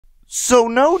So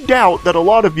no doubt that a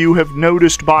lot of you have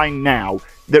noticed by now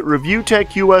that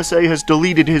ReviewTechUSA has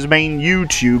deleted his main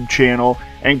YouTube channel,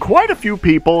 and quite a few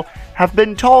people have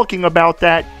been talking about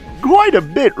that quite a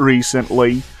bit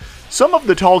recently. Some of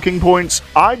the talking points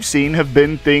I've seen have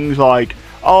been things like,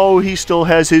 oh, he still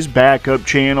has his backup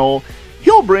channel,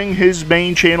 he'll bring his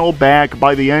main channel back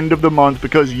by the end of the month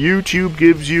because YouTube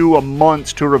gives you a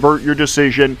month to revert your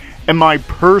decision, and my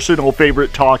personal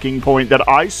favorite talking point that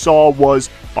I saw was,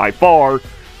 by far,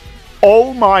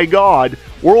 oh my god,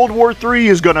 World War III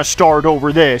is gonna start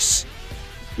over this.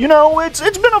 You know, it's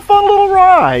been a fun little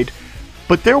ride.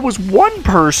 But there was one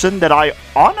person that I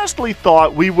honestly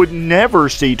thought we would never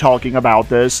see talking about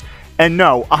this, and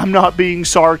no, I'm not being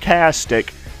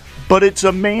sarcastic, but it's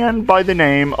a man by the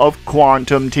name of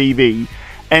Quantum TV.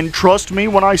 And trust me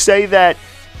when I say that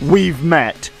we've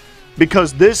met,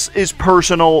 because this is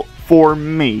personal for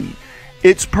me.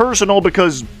 It's personal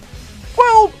because,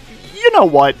 well, you know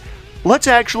what? Let's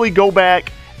actually go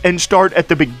back and start at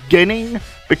the beginning,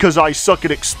 because I suck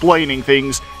at explaining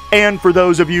things. And for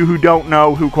those of you who don't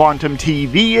know who Quantum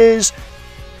TV is,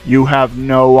 you have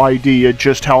no idea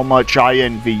just how much I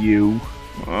envy you.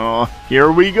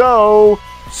 Here we go.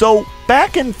 So,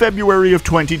 back in February of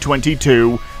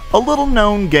 2022, a little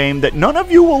known game that none of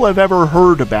you will have ever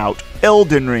heard about,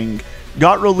 Elden Ring,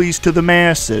 got released to the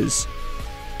masses.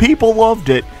 People loved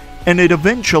it, and it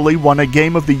eventually won a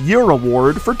Game of the Year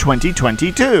award for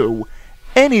 2022.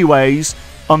 Anyways,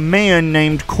 a man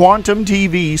named Quantum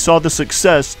TV saw the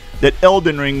success that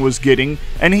Elden Ring was getting,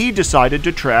 and he decided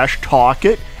to trash talk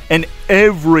it, and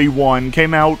everyone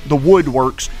came out the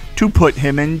woodworks to put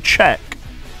him in check.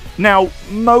 Now,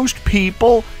 most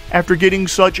people, after getting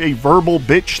such a verbal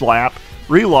bitch slap,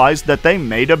 realize that they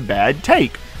made a bad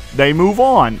take. They move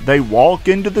on, they walk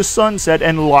into the sunset,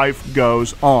 and life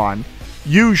goes on.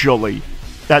 Usually,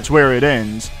 that's where it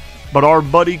ends. But our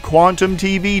buddy Quantum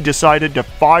TV decided to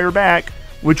fire back,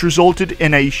 which resulted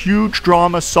in a huge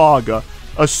drama saga,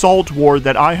 a salt war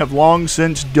that I have long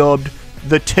since dubbed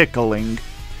the tickling.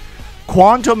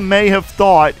 Quantum may have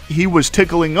thought he was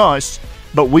tickling us,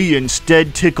 but we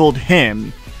instead tickled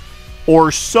him.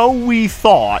 Or so we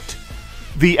thought.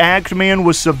 The Act-Man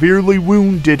was severely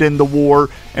wounded in the war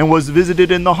and was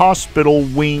visited in the hospital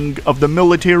wing of the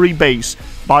military base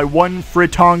by one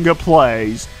Fritonga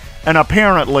Plays, and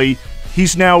apparently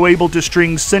he's now able to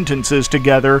string sentences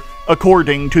together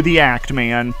according to the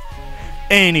Act-Man.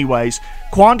 Anyways,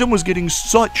 Quantum was getting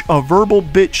such a verbal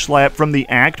bitch slap from the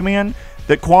Act-Man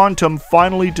that Quantum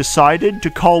finally decided to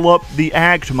call up the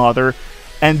Act-Mother,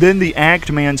 and then the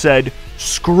Act-Man said,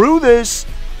 "Screw this,"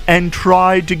 and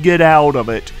tried to get out of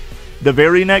it. The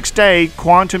very next day,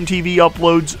 Quantum TV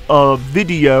uploads a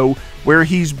video where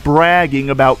he's bragging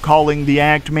about calling the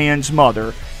Act-Man's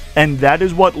mother, and that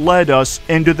is what led us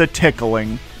into the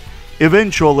tickling.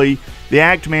 Eventually, the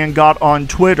Act-Man got on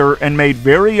Twitter and made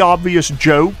very obvious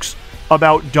jokes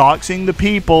about doxing the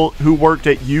people who worked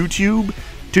at YouTube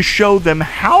to show them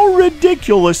how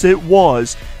ridiculous it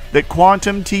was that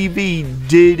Quantum TV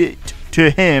did it to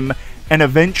him, and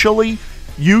eventually,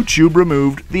 YouTube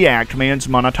removed the Act-Man's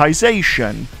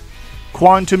monetization.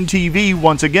 Quantum TV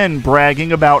once again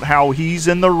bragging about how he's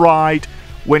in the right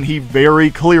when he very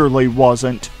clearly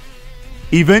wasn't.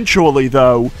 Eventually,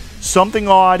 though, something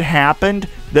odd happened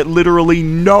that literally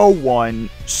no one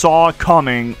saw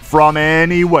coming from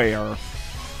anywhere.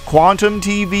 Quantum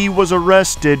TV was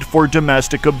arrested for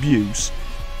domestic abuse.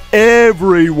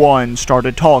 Everyone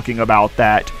started talking about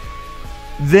that.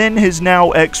 Then his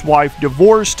now ex-wife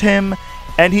divorced him,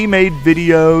 and he made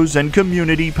videos and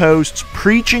community posts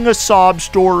preaching a sob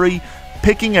story,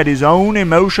 picking at his own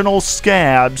emotional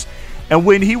scabs, and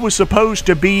when he was supposed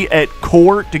to be at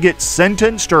court to get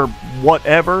sentenced or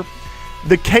whatever,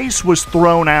 the case was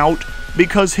thrown out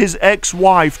because his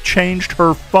ex-wife changed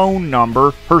her phone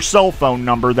number, her cell phone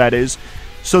number that is,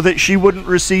 so that she wouldn't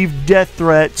receive death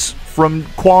threats from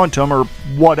Quantum or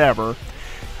whatever.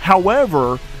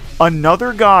 However,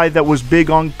 another guy that was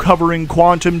big on covering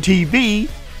Quantum TV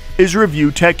is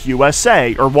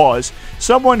ReviewTechUSA, or was.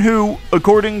 Someone who,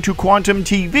 according to Quantum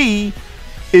TV,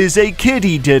 is a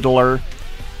kitty diddler.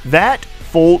 That,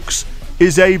 folks,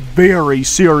 is a very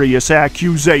serious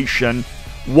accusation,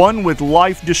 one with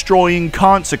life-destroying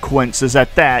consequences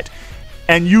at that,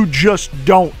 and you just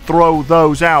don't throw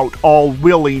those out all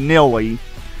willy-nilly.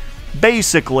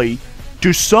 Basically,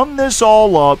 to sum this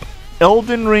all up,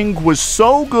 Elden Ring was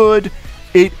so good,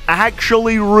 it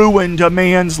actually ruined a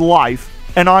man's life,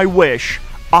 and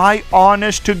I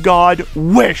honest to God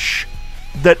wish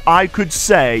that I could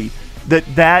say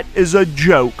that that is a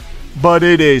joke, but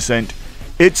it isn't.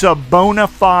 It's a bona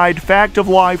fide fact of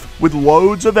life with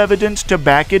loads of evidence to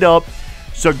back it up.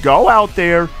 So go out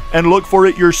there and look for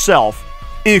it yourself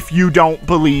if you don't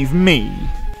believe me.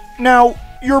 Now,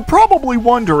 you're probably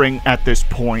wondering at this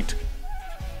point,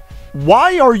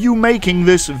 why are you making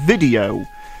this video?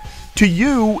 To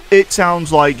you, it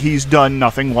sounds like he's done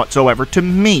nothing whatsoever to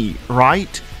me,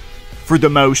 right? For the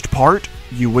most part,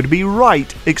 you would be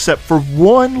right, except for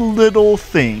one little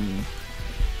thing.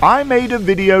 I made a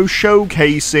video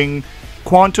showcasing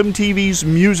Quantum TV's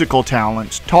musical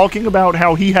talents, talking about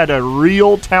how he had a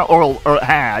real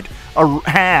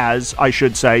has, I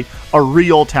should say, a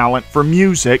real talent for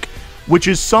music, which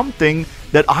is something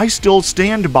that I still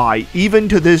stand by even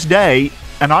to this day,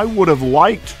 and I would have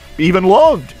liked, even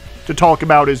loved, to talk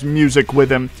about his music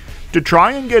with him, to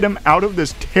try and get him out of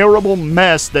this terrible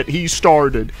mess that he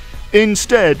started.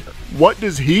 Instead, what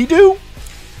does he do?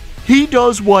 He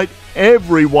does what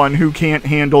everyone who can't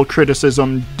handle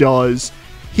criticism does.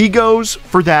 He goes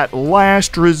for that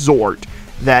last resort,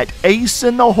 that ace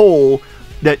in the hole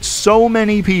that so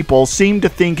many people seem to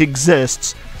think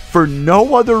exists for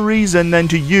no other reason than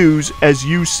to use as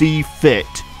you see fit,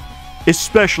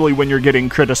 especially when you're getting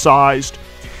criticized.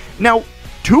 Now,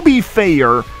 to be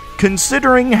fair,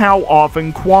 considering how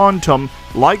often Quantum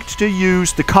liked to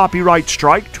use the copyright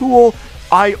strike tool,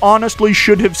 I honestly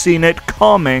should have seen it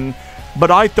coming, but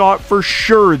I thought for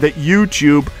sure that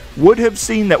YouTube would have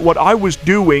seen that what I was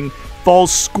doing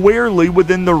falls squarely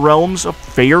within the realms of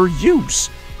fair use.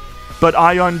 But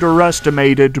I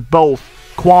underestimated both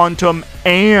Quantum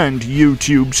and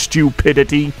YouTube's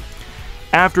stupidity.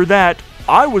 After that,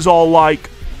 I was all like,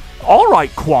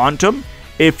 alright Quantum,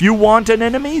 if you want an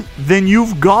enemy, then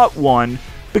you've got one.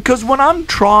 Because when I'm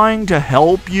trying to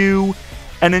help you,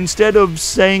 and instead of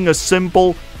saying a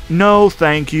simple, no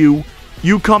thank you,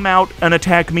 you come out and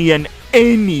attack me in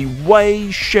any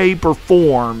way, shape, or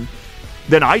form,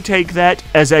 then I take that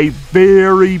as a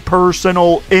very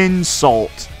personal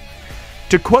insult.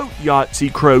 To quote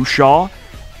Yahtzee Croshaw,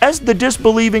 as the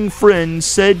disbelieving friend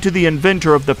said to the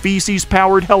inventor of the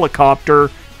feces-powered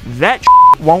helicopter, that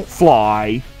won't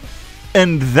fly.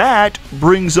 And that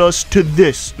brings us to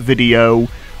this video,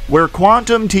 where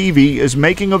Quantum TV is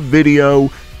making a video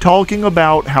talking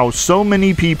about how so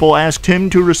many people asked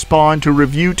him to respond to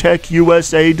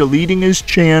ReviewTechUSA deleting his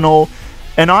channel,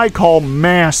 and I call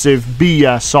massive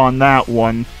BS on that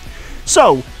one.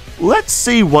 So, let's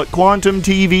see what Quantum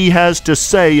TV has to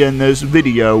say in this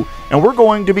video, and we're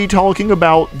going to be talking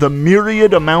about the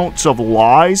myriad amounts of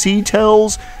lies he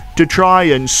tells to try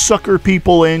and sucker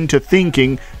people into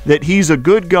thinking that he's a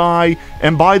good guy,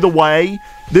 and by the way,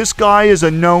 this guy is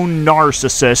a known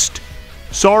narcissist.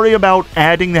 Sorry about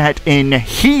adding that in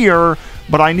here,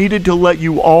 but I needed to let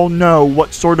you all know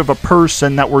what sort of a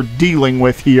person that we're dealing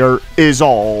with here is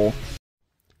all.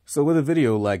 So with a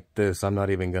video like this, I'm not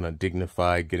even gonna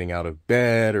dignify getting out of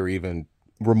bed or even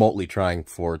remotely trying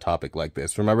for a topic like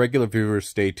this. For my regular viewers,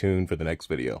 stay tuned for the next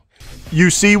video. You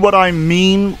see what I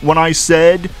mean when I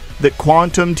said that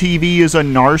Quantum TV is a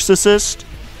narcissist?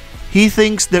 He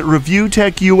thinks that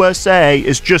ReviewTechUSA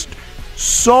is just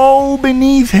so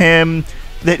beneath him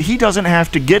that he doesn't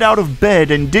have to get out of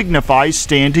bed and dignify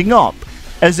standing up,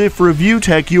 as if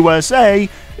ReviewTechUSA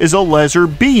is a lesser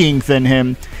being than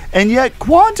him. And yet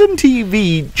Quantum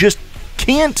TV just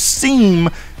can't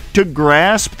seem to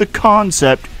grasp the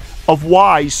concept of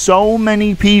why so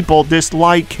many people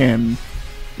dislike him.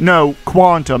 No,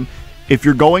 Quantum, if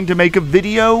you're going to make a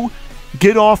video,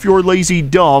 get off your lazy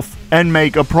duff and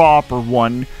make a proper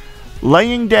one.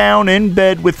 Laying down in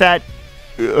bed with that,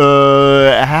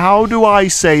 how do I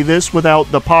say this without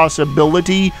the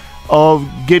possibility of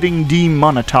getting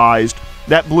demonetized?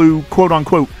 That blue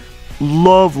quote-unquote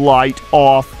love light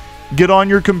off. Get on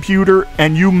your computer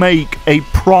and you make a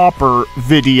proper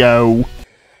video.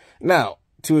 Now,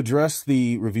 to address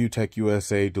the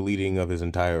ReviewTechUSA deleting of his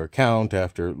entire account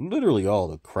after literally all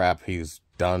the crap he's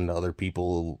done to other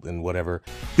people and whatever.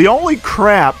 The only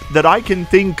crap that I can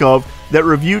think of that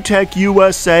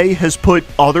ReviewTechUSA has put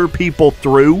other people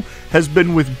through has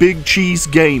been with Big Cheese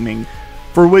Gaming,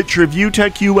 for which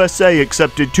ReviewTechUSA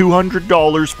accepted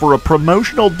 $200 for a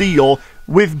promotional deal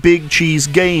with Big Cheese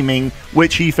Gaming,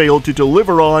 which he failed to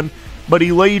deliver on, but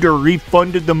he later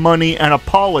refunded the money and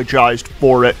apologized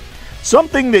for it.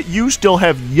 Something that you still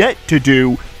have yet to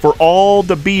do for all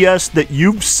the BS that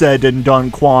you've said and done,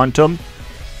 Quantum.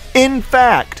 In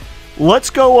fact, let's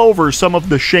go over some of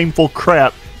the shameful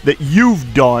crap that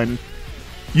you've done.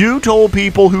 You told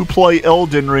people who play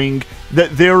Elden Ring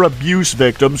that they're abuse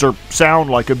victims, or sound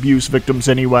like abuse victims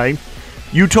anyway.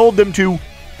 You told them to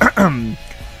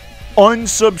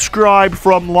unsubscribe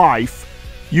from life,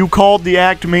 You called the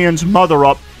Act Man's mother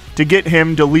up to get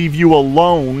him to leave you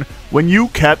alone when you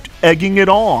kept egging it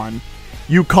on.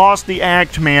 You cost the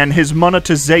Act Man his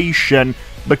monetization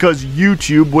because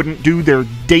YouTube wouldn't do their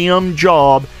damn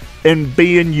job and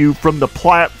ban you from the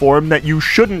platform that you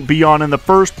shouldn't be on in the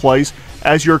first place,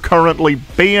 as you're currently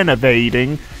ban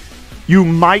evading. You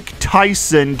Mike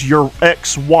Tyson'd your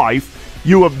ex-wife.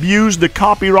 You abused the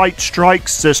copyright strike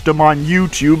system on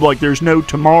YouTube like there's no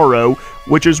tomorrow,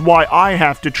 which is why I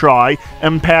have to try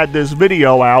and pad this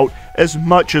video out as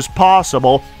much as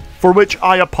possible, for which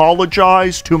I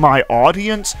apologize to my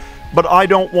audience, but I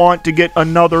don't want to get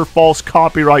another false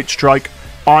copyright strike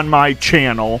on my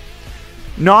channel.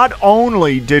 Not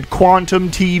only did Quantum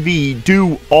TV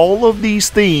do all of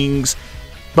these things,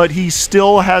 but he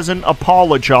still hasn't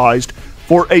apologized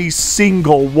for a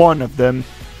single one of them.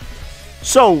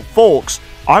 So, folks,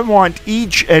 I want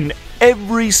each and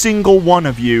every single one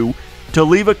of you to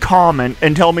leave a comment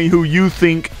and tell me who you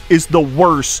think is the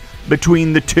worst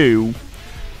between the two.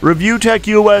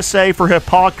 ReviewTechUSA for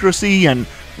hypocrisy and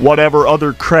whatever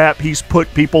other crap he's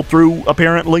put people through,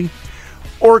 apparently.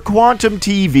 Or Quantum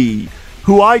TV,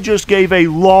 who I just gave a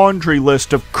laundry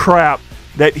list of crap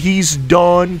that he's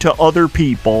done to other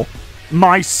people,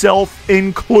 myself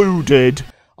included.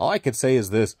 All I could say is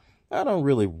this: I don't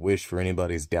really wish for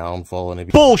anybody's downfall.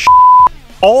 And Bullshit!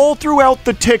 All throughout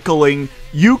the tickling,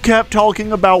 you kept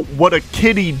talking about what a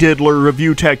kitty diddler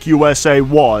ReviewTechUSA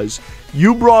was.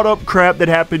 You brought up crap that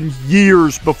happened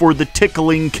years before the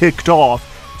tickling kicked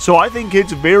off, so I think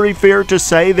it's very fair to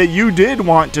say that you did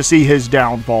want to see his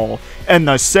downfall. And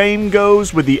the same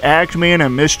goes with the Act Man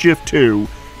and Mischief too.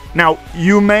 Now,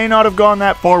 you may not have gone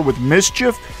that far with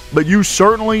Mischief, but you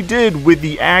certainly did with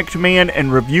the Act Man and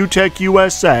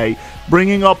ReviewTechUSA,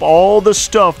 bringing up all the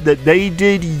stuff that they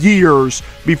did years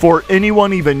before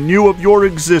anyone even knew of your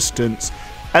existence,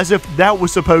 as if that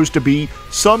was supposed to be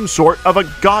some sort of a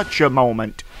gotcha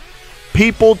moment.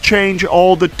 People change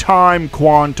all the time,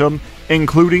 Quantum,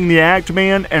 including the Act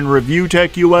Man and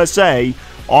ReviewTechUSA,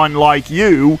 unlike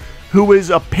you, who is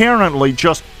apparently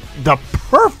just the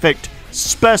perfect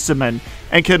specimen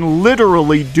and can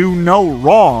literally do no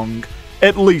wrong,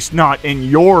 at least not in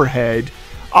your head.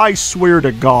 I swear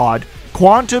to God,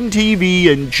 Quantum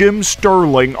TV and Jim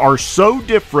Sterling are so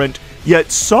different, yet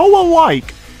so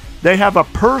alike. They have a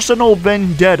personal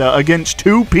vendetta against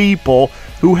two people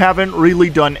who haven't really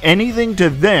done anything to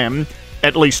them,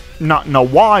 at least not in a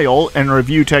while in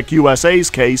ReviewTechUSA's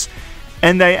case,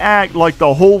 and they act like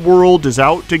the whole world is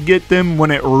out to get them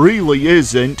when it really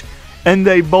isn't, and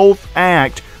they both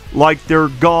act like they're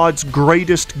God's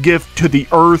greatest gift to the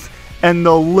earth, and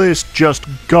the list just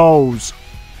goes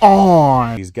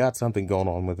on. He's got something going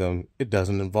on with him. It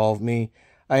doesn't involve me.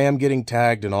 I am getting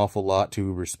tagged an awful lot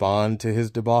to respond to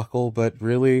his debacle, but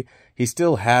really, he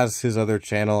still has his other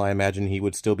channel. I imagine he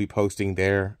would still be posting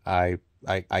there. I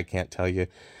can't tell you.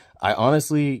 I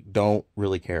honestly don't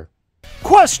really care.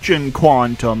 Question,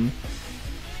 Quantum.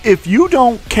 If you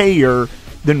don't care,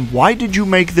 then why did you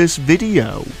make this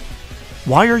video?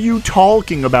 Why are you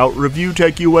talking about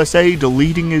ReviewTechUSA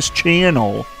deleting his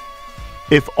channel?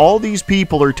 If all these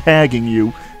people are tagging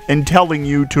you and telling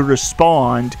you to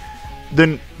respond,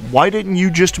 then why didn't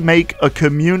you just make a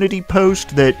community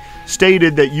post that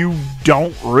stated that you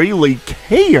don't really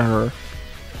care?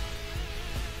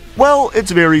 Well,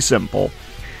 it's very simple.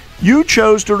 You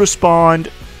chose to respond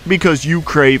because you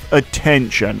crave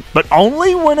attention, but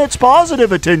only when it's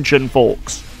positive attention,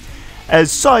 folks.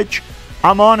 As such,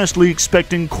 I'm honestly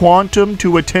expecting Quantum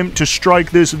to attempt to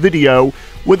strike this video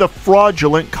with a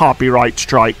fraudulent copyright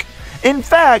strike. In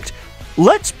fact,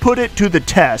 let's put it to the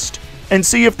test and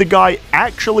see if the guy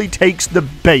actually takes the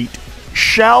bait,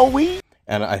 shall we?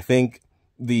 And I think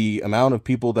the amount of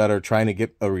people that are trying to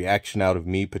get a reaction out of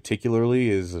me particularly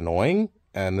is annoying.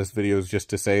 And this video is just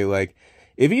to say, like,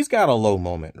 if he's got a low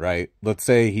moment, right? Let's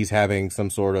say he's having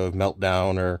some sort of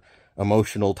meltdown or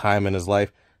emotional time in his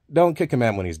life. Don't kick him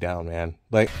out when he's down, man.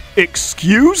 Like,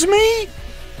 excuse me?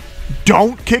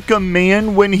 Don't kick a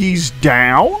man when he's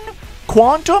down?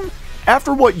 Quantum,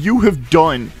 after what you have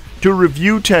done to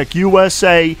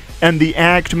ReviewTechUSA and the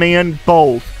Act Man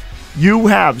both, you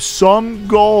have some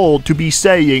goal to be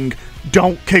saying,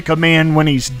 don't kick a man when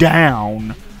he's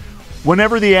down.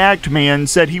 Whenever the Act Man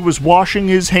said he was washing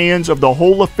his hands of the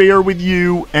whole affair with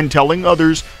you and telling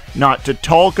others not to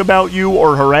talk about you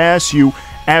or harass you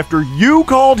after you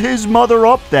called his mother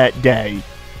up that day,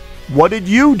 what did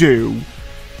you do?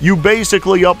 You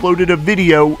basically uploaded a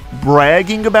video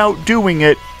bragging about doing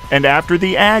it, and after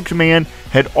the Act Man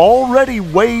had already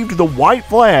waved the white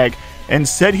flag and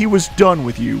said he was done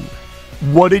with you,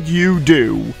 what did you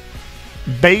do?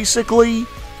 Basically,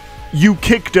 you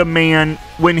kicked a man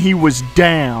when he was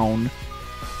down.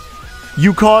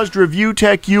 You caused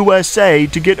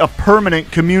ReviewTechUSA to get a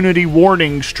permanent community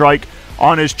warning strike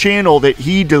on his channel that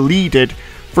he deleted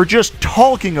for just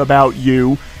talking about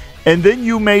you, and then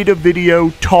you made a video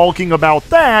talking about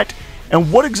that,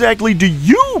 and what exactly do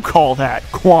you call that,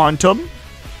 Quantum?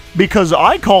 Because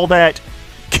I call that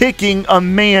kicking a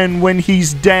man when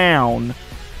he's down.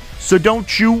 So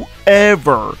don't you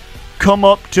ever come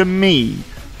up to me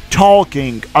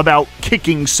talking about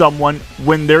kicking someone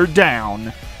when they're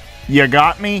down. You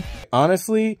got me?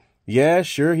 Honestly, yeah,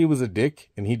 sure, he was a dick,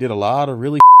 and he did a lot of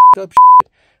really up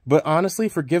shit. But honestly,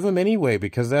 forgive him anyway,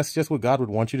 because that's just what God would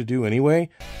want you to do anyway.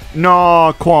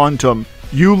 Nah, Quantum,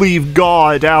 you leave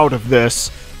God out of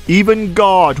this. Even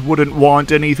God wouldn't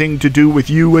want anything to do with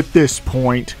you at this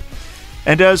point.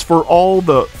 And as for all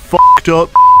the fucked up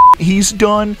he's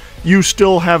done, you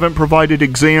still haven't provided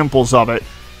examples of it.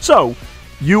 So,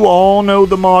 you all know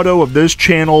the motto of this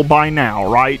channel by now,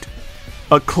 right?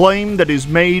 A claim that is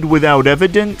made without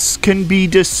evidence can be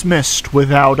dismissed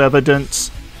without evidence.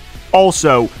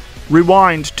 Also,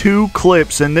 rewind 2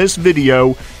 clips in this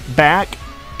video back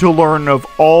to learn of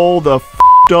all the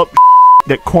f***ed up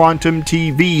that Quantum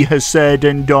TV has said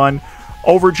and done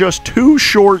over just 2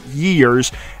 short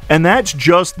years, and that's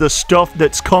just the stuff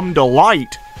that's come to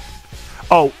light.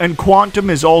 Oh, and Quantum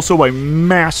is also a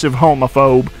massive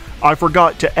homophobe. I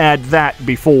forgot to add that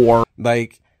before.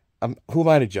 Like, who am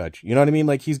I to judge? You know what I mean?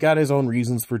 Like, he's got his own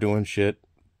reasons for doing shit.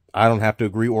 I don't have to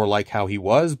agree or like how he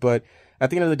was, but at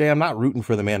the end of the day, I'm not rooting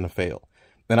for the man to fail.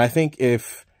 And I think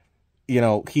if, you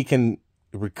know, he can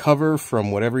recover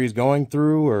from whatever he's going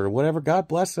through or whatever, God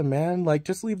bless him, man. Like,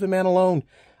 just leave the man alone.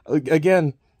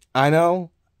 Again, I know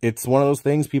it's one of those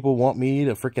things people want me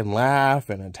to freaking laugh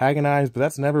and antagonize, but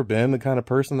that's never been the kind of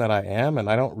person that I am, and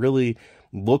I don't really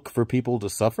look for people to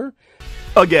suffer.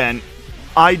 Again,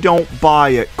 I don't buy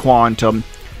it, Quantum.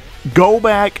 Go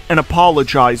back and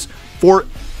apologize for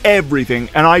everything,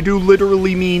 and I do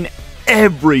literally mean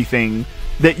everything,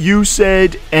 that you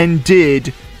said and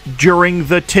did during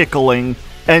the tickling,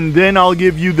 and then I'll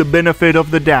give you the benefit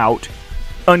of the doubt.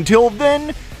 Until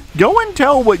then, go and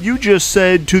tell what you just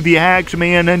said to the Hacked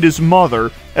Man and his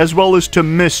mother, as well as to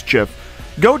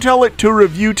Mischief. Go tell it to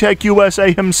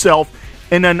ReviewTechUSA himself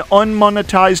in an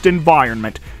unmonetized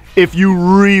environment, if you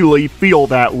really feel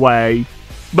that way.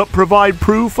 But provide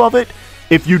proof of it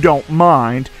if you don't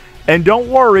mind. And don't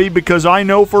worry, because I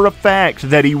know for a fact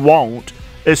that he won't,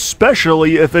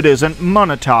 especially if it isn't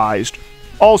monetized.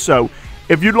 Also,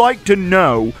 if you'd like to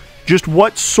know just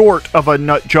what sort of a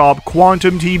nutjob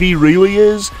Quantum TV really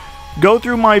is, go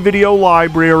through my video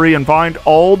library and find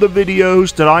all the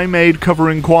videos that I made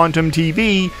covering Quantum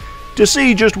TV to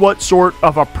see just what sort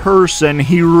of a person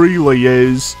he really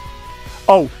is.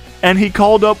 Oh, and he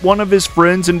called up one of his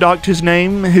friends and docked his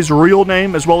name, his real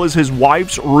name, as well as his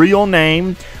wife's real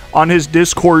name on his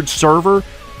Discord server,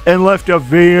 and left a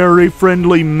very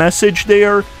friendly message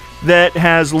there that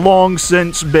has long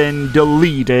since been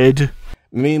deleted.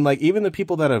 I mean, like, even the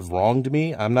people that have wronged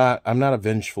me, I'm not a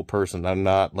vengeful person. I'm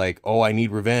not like, oh, I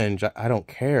need revenge. I don't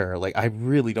care. Like, I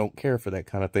really don't care for that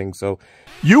kind of thing, so...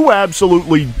 You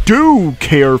absolutely do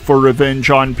care for revenge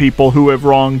on people who have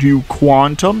wronged you,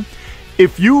 Quantum.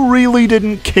 If you really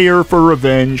didn't care for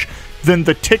revenge, then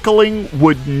the tickling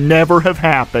would never have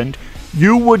happened.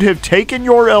 You would have taken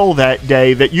your L that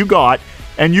day that you got,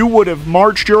 and you would have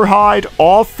marched your hide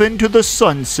off into the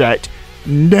sunset,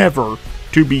 never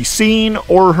to be seen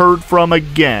or heard from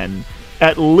again,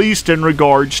 at least in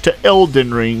regards to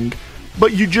Elden Ring.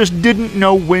 But you just didn't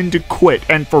know when to quit,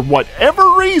 and for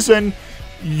whatever reason,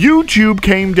 YouTube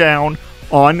came down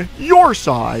on your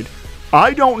side.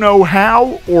 I don't know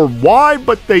how or why,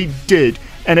 but they did,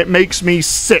 and it makes me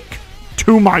sick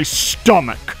to my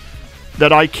stomach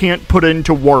that I can't put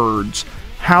into words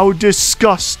how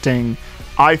disgusting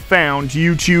I found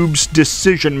YouTube's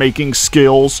decision-making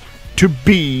skills to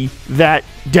be that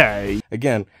day.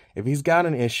 Again, if he's got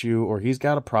an issue or he's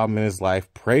got a problem in his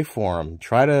life, pray for him.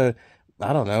 Try to,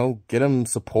 I don't know, get him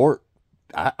support.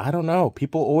 I don't know.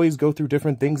 People always go through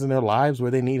different things in their lives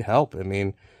where they need help. I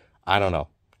mean, I don't know.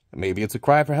 Maybe it's a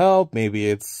cry for help. Maybe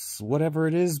it's whatever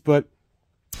it is, but...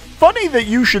 Funny that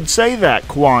you should say that,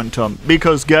 Quantum,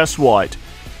 because guess what?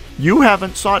 You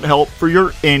haven't sought help for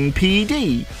your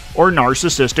NPD, or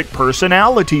narcissistic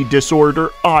personality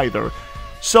disorder, either.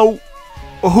 So,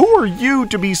 who are you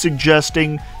to be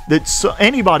suggesting that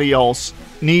anybody else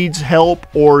needs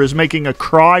help or is making a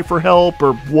cry for help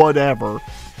or whatever?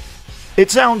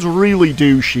 It sounds really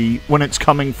douchey when it's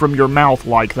coming from your mouth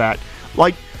like that.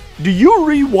 Like, do you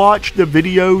rewatch the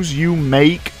videos you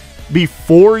make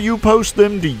before you post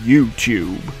them to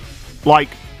YouTube. Like,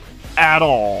 at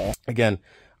all. Again,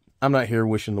 I'm not here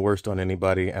wishing the worst on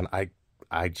anybody, and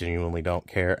I genuinely don't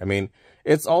care. I mean,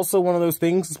 it's also one of those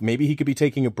things, maybe he could be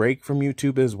taking a break from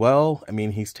YouTube as well. I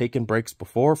mean, he's taken breaks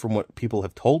before from what people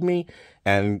have told me,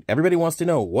 and everybody wants to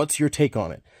know, what's your take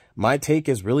on it? My take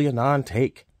is really a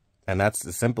non-take, and that's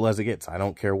as simple as it gets. I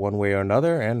don't care one way or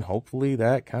another, and hopefully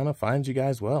that kind of finds you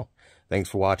guys well. Thanks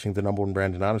for watching the #1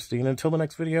 brand in honesty, and until the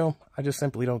next video, I just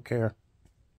simply don't care.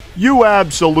 You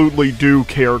absolutely do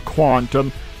care,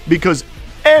 Quantum, because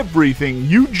everything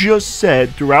you just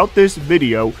said throughout this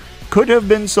video could have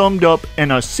been summed up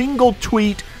in a single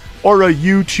tweet or a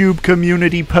YouTube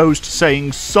community post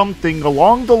saying something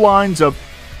along the lines of,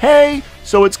 "Hey,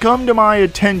 so it's come to my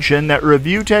attention that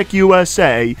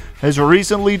ReviewTechUSA has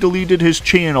recently deleted his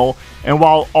channel, and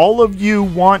while all of you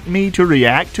want me to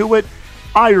react to it,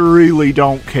 I really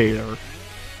don't care."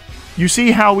 You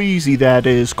see how easy that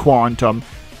is, Quantum.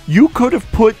 You could have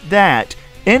put that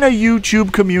in a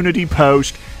YouTube community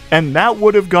post, and that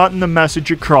would have gotten the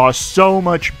message across so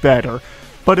much better.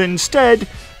 But instead,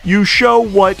 you show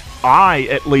what I,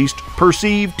 at least,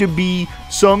 perceive to be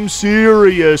some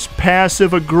serious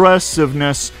passive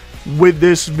aggressiveness with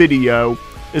this video,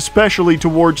 especially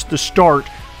towards the start,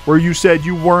 where you said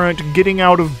you weren't getting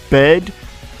out of bed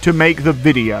to make the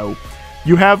video.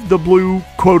 You have the blue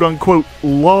quote-unquote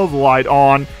love light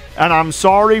on, and I'm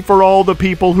sorry for all the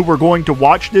people who were going to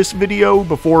watch this video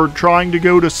before trying to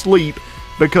go to sleep,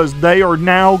 because they are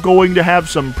now going to have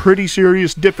some pretty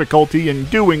serious difficulty in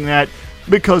doing that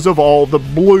because of all the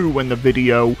blue in the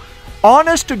video.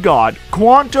 Honest to God,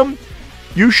 Quantum,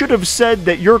 you should have said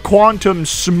that you're Quantum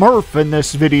Smurf in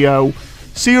this video.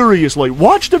 Seriously,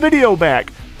 watch the video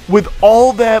back. With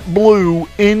all that blue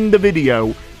in the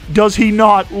video, does he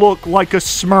not look like a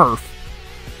Smurf?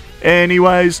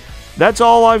 Anyways, that's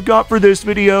all I've got for this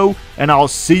video, and I'll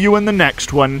see you in the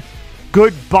next one.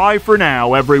 Goodbye for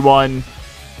now, everyone.